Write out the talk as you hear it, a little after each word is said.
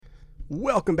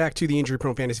Welcome back to the Injury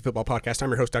Prone Fantasy Football Podcast.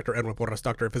 I'm your host, Dr. Edwin Porras,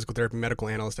 doctor of physical therapy, medical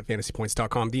analyst at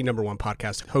fantasypoints.com, the number one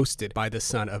podcast hosted by the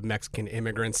son of Mexican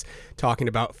immigrants, talking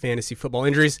about fantasy football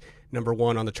injuries. Number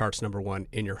one on the charts, number one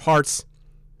in your hearts.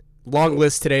 Long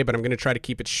list today, but I'm going to try to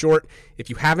keep it short. If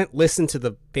you haven't listened to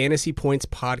the Fantasy Points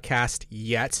podcast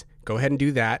yet, go ahead and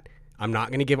do that. I'm not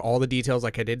going to give all the details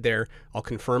like I did there. I'll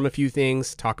confirm a few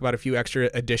things, talk about a few extra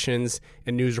additions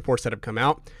and news reports that have come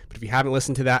out. But if you haven't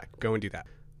listened to that, go and do that.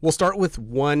 We'll start with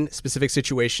one specific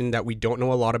situation that we don't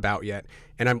know a lot about yet,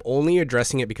 and I'm only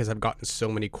addressing it because I've gotten so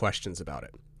many questions about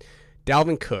it.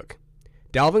 Dalvin Cook.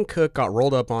 Dalvin Cook got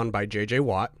rolled up on by J.J.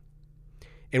 Watt,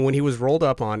 and when he was rolled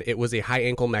up on, it was a high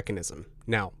ankle mechanism.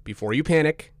 Now, before you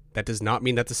panic, that does not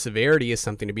mean that the severity is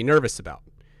something to be nervous about.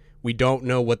 We don't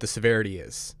know what the severity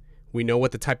is. We know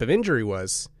what the type of injury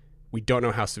was. We don't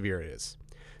know how severe it is.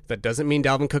 That doesn't mean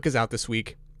Dalvin Cook is out this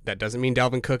week. That doesn't mean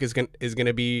Dalvin Cook is going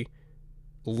to be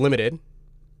limited.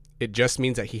 It just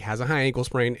means that he has a high ankle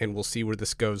sprain, and we'll see where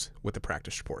this goes with the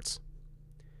practice reports.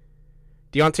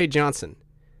 Diontae Johnson.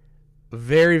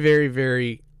 Very, very,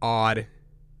 very odd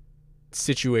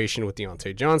situation with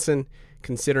Diontae Johnson,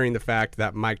 considering the fact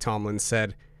that Mike Tomlin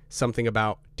said something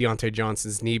about Diontae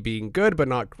Johnson's knee being good but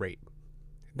not great.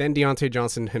 Then Diontae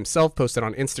Johnson himself posted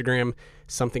on Instagram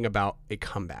something about a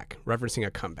comeback, referencing a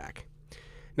comeback.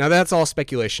 Now, that's all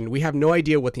speculation. We have no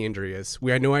idea what the injury is.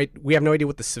 We have no idea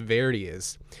what the severity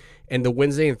is. And the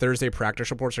Wednesday and Thursday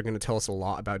practice reports are going to tell us a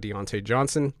lot about Diontae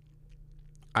Johnson.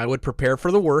 I would prepare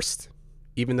for the worst,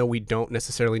 even though we don't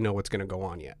necessarily know what's going to go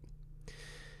on yet.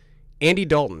 Andy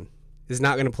Dalton is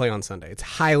not going to play on Sunday. It's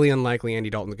highly unlikely Andy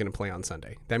Dalton is going to play on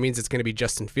Sunday. That means it's going to be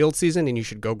Justin Fields season, and you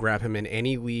should go grab him in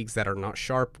any leagues that are not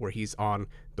sharp where he's on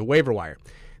the waiver wire.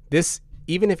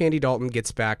 Even if Andy Dalton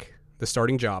gets back the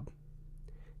starting job,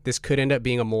 this could end up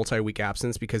being a multi-week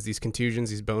absence because these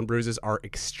contusions, these bone bruises are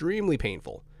extremely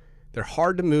painful. They're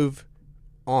hard to move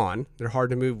on. They're hard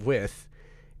to move with,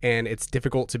 and it's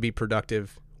difficult to be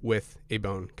productive with a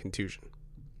bone contusion.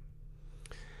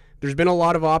 There's been a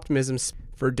lot of optimism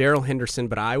for Darrell Henderson,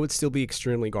 but I would still be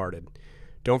extremely guarded.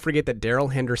 Don't forget that Darrell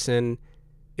Henderson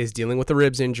is dealing with a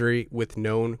ribs injury with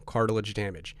known cartilage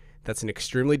damage. That's an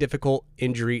extremely difficult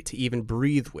injury to even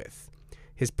breathe with.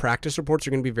 His practice reports are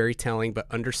going to be very telling, but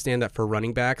understand that for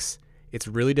running backs, it's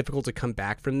really difficult to come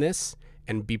back from this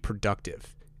and be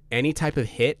productive. Any type of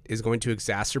hit is going to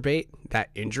exacerbate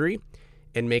that injury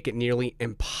and make it nearly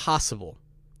impossible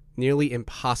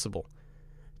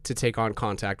to take on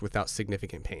contact without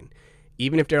significant pain.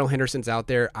 Even if Darrell Henderson's out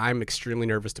there, I'm extremely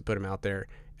nervous to put him out there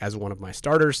as one of my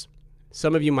starters.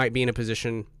 Some of you might be in a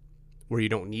position where you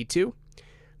don't need to,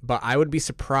 but I would be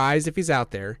surprised if he's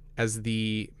out there as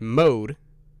the mode.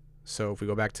 So if we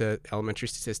go back to elementary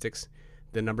statistics,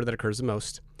 the number that occurs the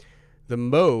most, the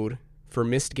mode for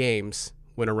missed games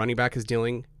when a running back is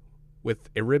dealing with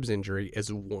a ribs injury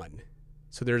is 1.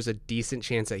 So there's a decent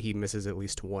chance that he misses at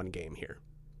least one game here.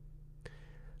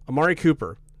 Amari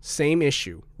Cooper, same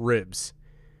issue, ribs.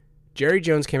 Jerry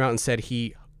Jones came out and said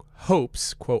he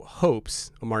hopes, quote,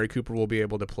 hopes Amari Cooper will be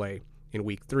able to play in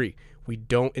week 3. We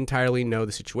don't entirely know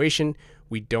the situation.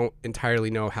 We don't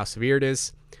entirely know how severe it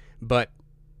is, but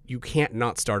you can't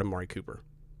not start Amari Cooper.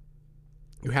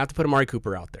 You have to put Amari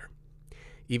Cooper out there.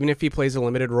 Even if he plays a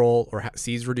limited role or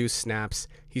sees reduced snaps,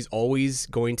 he's always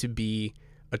going to be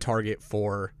a target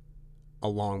for a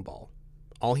long ball.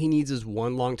 All he needs is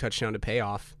one long touchdown to pay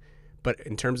off. But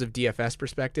in terms of DFS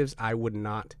perspectives, I would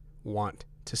not want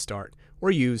to start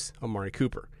or use Amari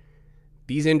Cooper.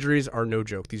 These injuries are no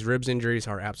joke. These ribs injuries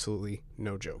are absolutely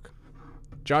no joke.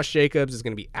 Josh Jacobs is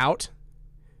going to be out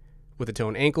with a toe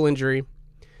and ankle injury.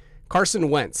 Carson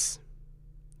Wentz,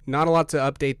 not a lot to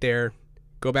update there.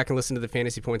 Go back and listen to the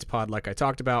Fantasy Points pod like I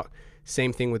talked about.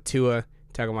 Same thing with Tua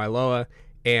Tagovailoa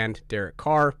and Derek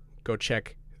Carr. Go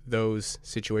check those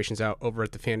situations out over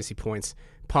at the Fantasy Points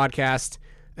podcast,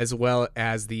 as well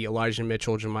as the Elijah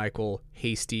Mitchell, Jermichael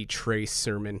Hasty, Trey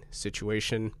Sermon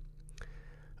situation.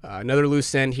 Another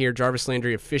loose end here. Jarvis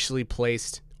Landry officially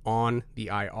placed on the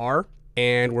IR.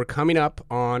 And we're coming up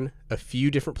on a few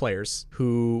different players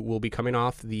who will be coming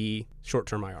off the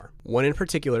short-term IR. One in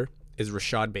particular is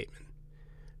Rashad Bateman.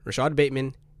 Rashad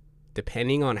Bateman,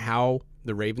 depending on how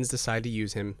the Ravens decide to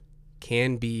use him,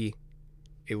 can be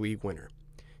a league winner.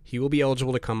 He will be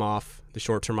eligible to come off the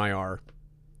short-term IR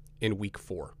in week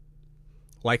 4.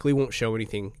 Likely won't show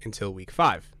anything until week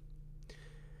 5.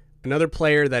 Another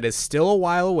player that is still a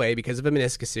while away because of a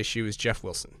meniscus issue is Jeff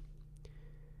Wilson.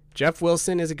 Jeff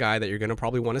Wilson is a guy that you're going to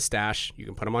probably want to stash. You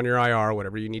can put him on your IR,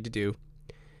 whatever you need to do,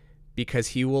 because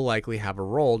he will likely have a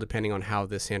role depending on how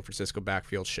this San Francisco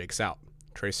backfield shakes out.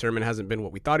 Trey Sermon hasn't been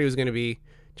what we thought he was going to be.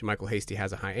 JaMychal Hasty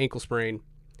has a high ankle sprain,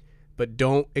 but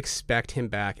don't expect him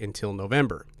back until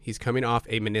November. He's coming off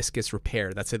a meniscus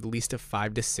repair. That's at least a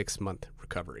 5 to 6 month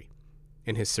recovery,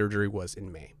 and his surgery was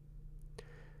in May.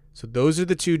 So those are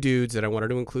the two dudes that I wanted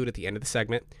to include at the end of the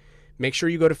segment. Make sure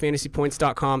you go to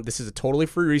fantasypoints.com. This is a totally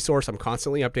free resource. I'm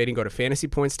constantly updating. Go to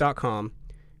fantasypoints.com,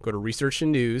 go to research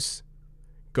and news,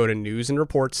 go to news and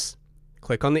reports,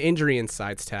 click on the injury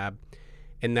insights tab,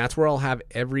 and that's where I'll have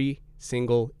every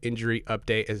single injury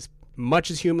update as much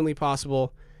as humanly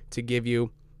possible to give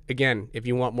you. Again, if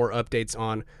you want more updates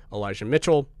on Elijah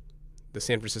Mitchell, the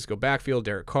San Francisco backfield,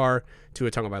 Derek Carr, Tua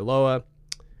Tagovailoa,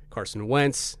 Carson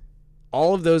Wentz,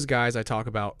 all of those guys I talk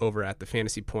about over at the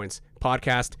Fantasy Points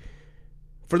podcast.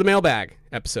 For the mailbag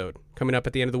episode coming up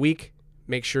at the end of the week,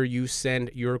 make sure you send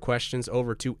your questions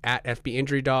over to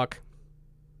 @FBInjuryDoc.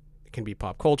 It can be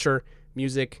pop culture,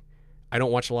 music. I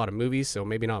don't watch a lot of movies, so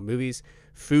maybe not movies.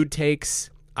 Food takes.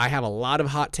 I have a lot of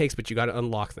hot takes, but you got to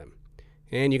unlock them.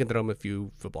 And you can throw them a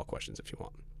few football questions if you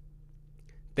want.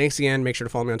 Thanks again. Make sure to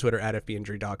follow me on Twitter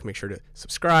 @FBInjuryDoc. Make sure to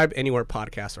subscribe anywhere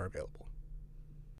podcasts are available.